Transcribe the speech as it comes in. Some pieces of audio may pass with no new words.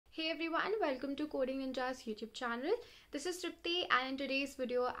Hey everyone, welcome to Coding Ninja's YouTube channel. This is Tripti, and in today's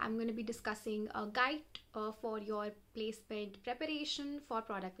video I'm going to be discussing a guide for your placement preparation for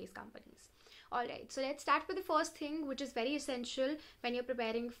product-based companies. Alright, so let's start with the first thing, which is very essential when you're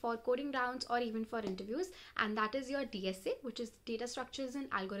preparing for coding rounds or even for interviews, and that is your DSA, which is data structures and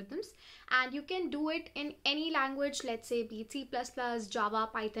algorithms. And you can do it in any language, let's say be it C++, Java,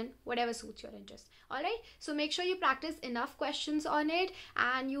 Python, whatever suits your interest. Alright, so make sure you practice enough questions on it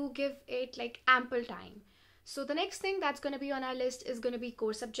and you give it like ample time. So the next thing that's going to be on our list is going to be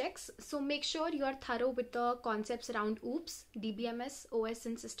core subjects. So make sure you are thorough with the concepts around OOPS, DBMS, OS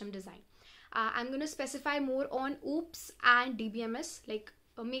and system design. I'm going to specify more on OOPS and DBMS.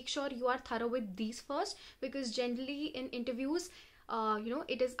 Make sure you are thorough with these first, because generally in interviews,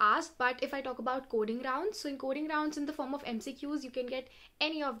 it is asked. But if I talk about coding rounds, so in coding rounds in the form of MCQs, you can get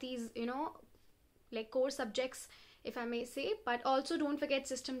any of these, core subjects, if I may say. But also don't forget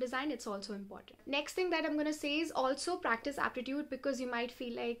system design, it's also important. Next thing that I'm going to say is also practice aptitude, because you might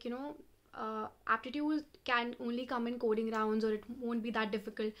feel like, aptitude can only come in coding rounds or it won't be that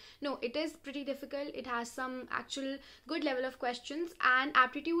difficult. No, it is pretty difficult. It has some actual good level of questions, and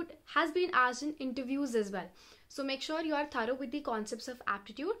aptitude has been asked in interviews as well. So make sure you are thorough with the concepts of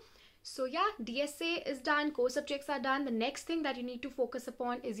aptitude. So yeah, DSA is done, core subjects are done. The next thing that you need to focus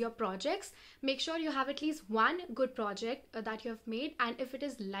upon is your projects. Make sure you have at least one good project that you have made, and if it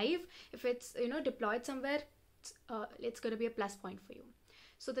is live, if it's deployed somewhere, it's going to be a plus point for you.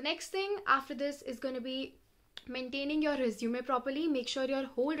 So the next thing after this is going to be maintaining your resume properly. Make sure your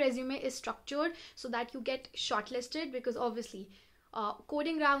whole resume is structured so that you get shortlisted, because obviously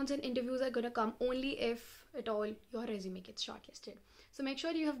coding rounds and interviews are going to come only if at all your resume gets shortlisted. So make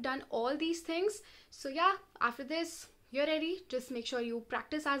sure you have done all these things. So yeah, after this you're ready. Just make sure you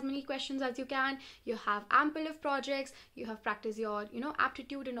practice as many questions as you can. You have ample of projects. You have practiced your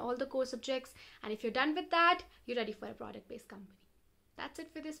aptitude in all the core subjects, and if you're done with that, you're ready for a product-based company. That's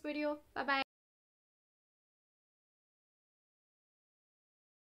it for this video. Bye bye.